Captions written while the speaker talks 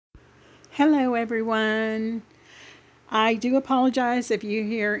Hello, everyone. I do apologize if you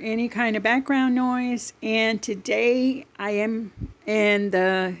hear any kind of background noise, and today I am in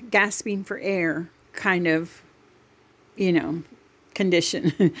the gasping for air kind of, you know,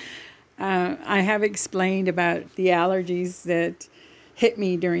 condition. I have explained about the allergies that hit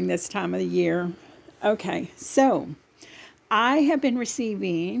me during this time of the year. Okay, so I have been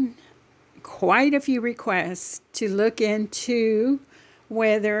receiving quite a few requests to look into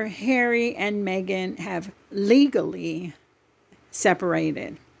whether Harry and Meghan have legally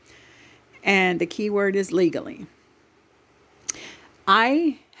separated. And the key word is legally.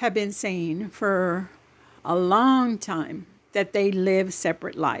 I have been saying for a long time that they live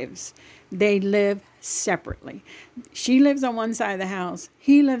separate lives. They live separately. She lives on one side of the house.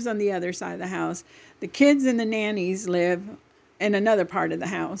 He lives on the other side of the house. The kids and the nannies live in another part of the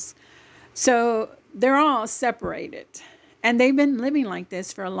house. So they're all separated. And they've been living like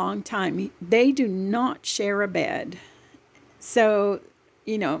this for a long time. They do not share a bed. So,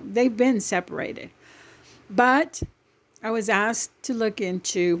 they've been separated. But I was asked to look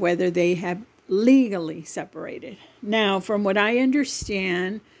into whether they have legally separated. Now, from what I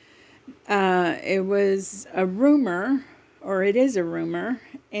understand, it was a rumor, or it is a rumor,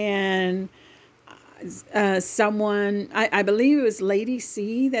 and someone, I believe it was Lady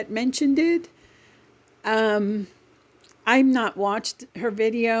C that mentioned it. I've not watched her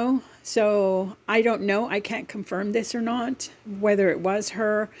video, so I don't know. I can't confirm this or not, whether it was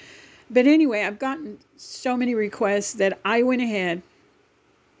her. But anyway, I've gotten so many requests that I went ahead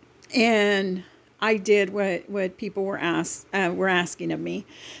and I did what people were asking of me.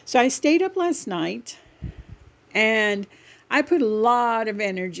 So I stayed up last night and I put a lot of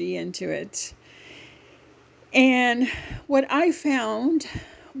energy into it. And what I found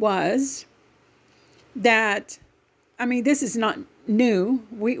was that, this is not new.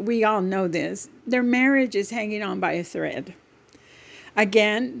 We all know this. Their marriage is hanging on by a thread.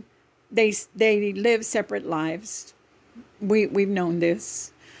 Again, they live separate lives. We've known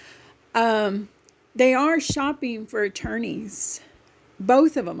this. They are shopping for attorneys.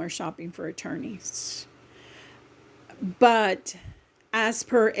 Both of them are shopping for attorneys. But as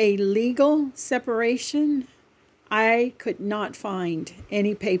per a legal separation, I could not find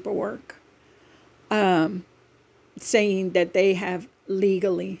any paperwork saying that they have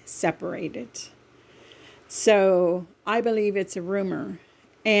legally separated. So I believe it's a rumor.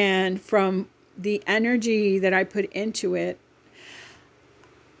 And from the energy that I put into it,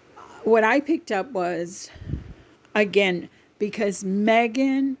 what I picked up was, again, because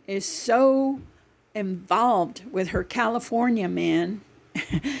Meghan is so involved with her California man,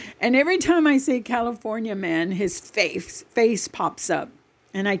 and every time I say California man, his face pops up,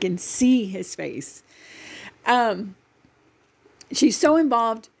 and I can see his face. She's so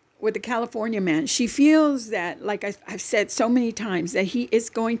involved with the California man. She feels that, like I've said so many times, that he is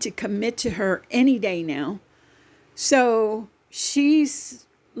going to commit to her any day now. So she's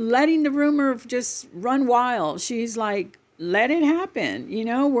letting the rumor just run wild. She's like, let it happen.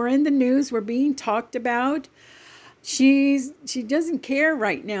 We're in the news. We're being talked about. She doesn't care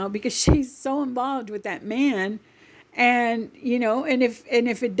right now because she's so involved with that man. And, and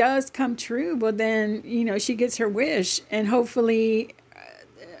if it does come true, well, then, she gets her wish, and hopefully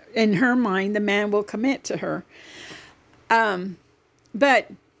in her mind, the man will commit to her.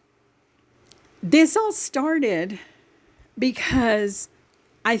 But this all started because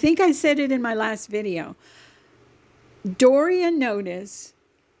I think I said it in my last video. Doria noticed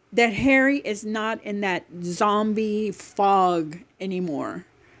that Harry is not in that zombie fog anymore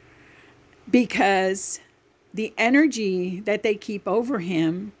because the energy that they keep over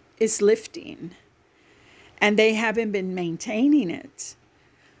him is lifting, and they haven't been maintaining it.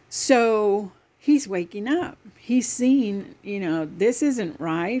 So he's waking up. He's seeing, this isn't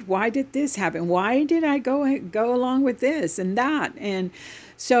right. Why did this happen? Why did I go along with this and that? And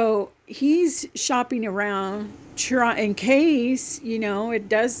so he's shopping around in case, it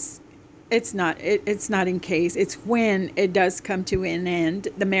does. It's not in case. It's when it does come to an end.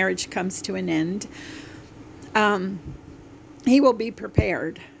 The marriage comes to an end. He will be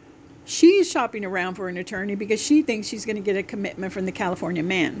prepared. She's shopping around for an attorney because she thinks she's going to get a commitment from the California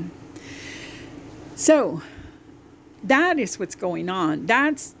man. So that is what's going on.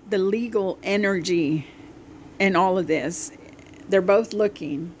 That's the legal energy in all of this. They're both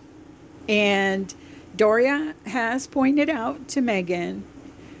looking. And Doria has pointed out to Meghan,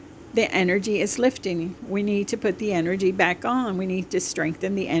 the energy is lifting. We need to put the energy back on. We need to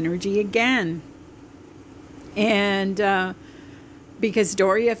strengthen the energy again. And because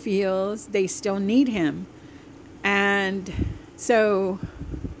Doria feels they still need him. And so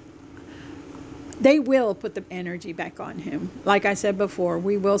they will put the energy back on him. Like I said before,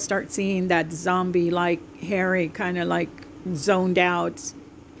 we will start seeing that zombie like Harry, kind of like zoned out.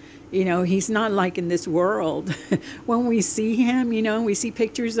 You know, he's not like in this world. When we see him, you know, we see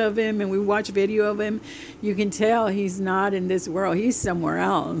pictures of him and we watch video of him, you can tell he's not in this world. He's somewhere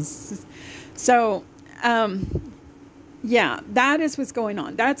else. So, yeah, that is what's going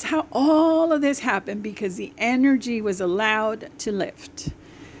on. That's how all of this happened, because the energy was allowed to lift.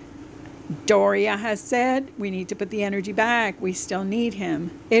 Doria has said, we need to put the energy back. We still need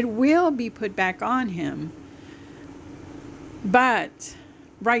him. It will be put back on him. But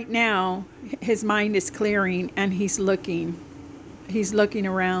right now, his mind is clearing and he's looking. He's looking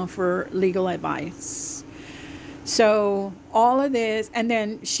around for legal advice. So all of this, and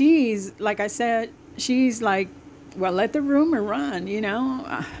then she's, like I said, she's like, well, let the rumor run, you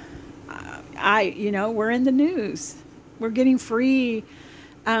know. You know, we're in the news. We're getting free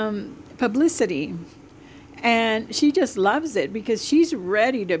publicity. And she just loves it, because she's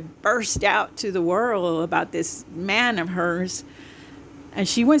ready to burst out to the world about this man of hers. And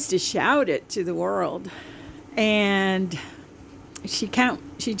she wants to shout it to the world. And she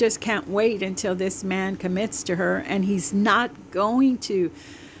just can't wait until this man commits to her. And he's not going to.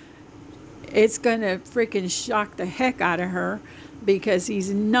 It's going to freaking shock the heck out of her, because he's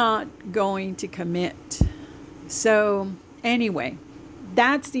not going to commit. So anyway,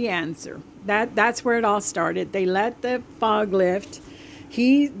 that's the answer. That's where it all started. They let the fog lift.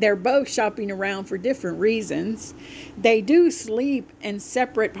 They're both shopping around for different reasons. They do sleep in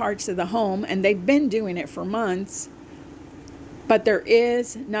separate parts of the home, and they've been doing it for months. But there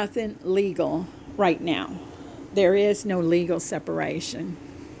is nothing legal right now. There is no legal separation.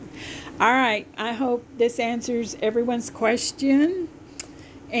 All right, I hope this answers everyone's question,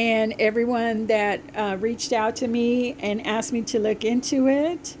 and everyone that reached out to me and asked me to look into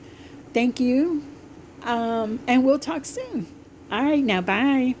it. Thank you, and we'll talk soon. All right, now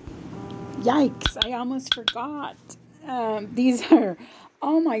bye. Yikes, I almost forgot. These are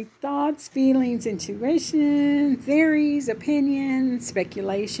all my thoughts, feelings, intuition, theories, opinions,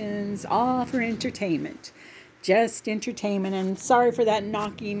 speculations, all for entertainment. Just entertainment. And sorry for that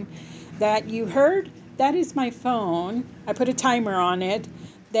knocking that you heard. That is my phone. I put a timer on it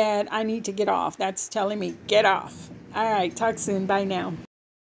that I need to get off. That's telling me get off. All right, talk soon. Bye now.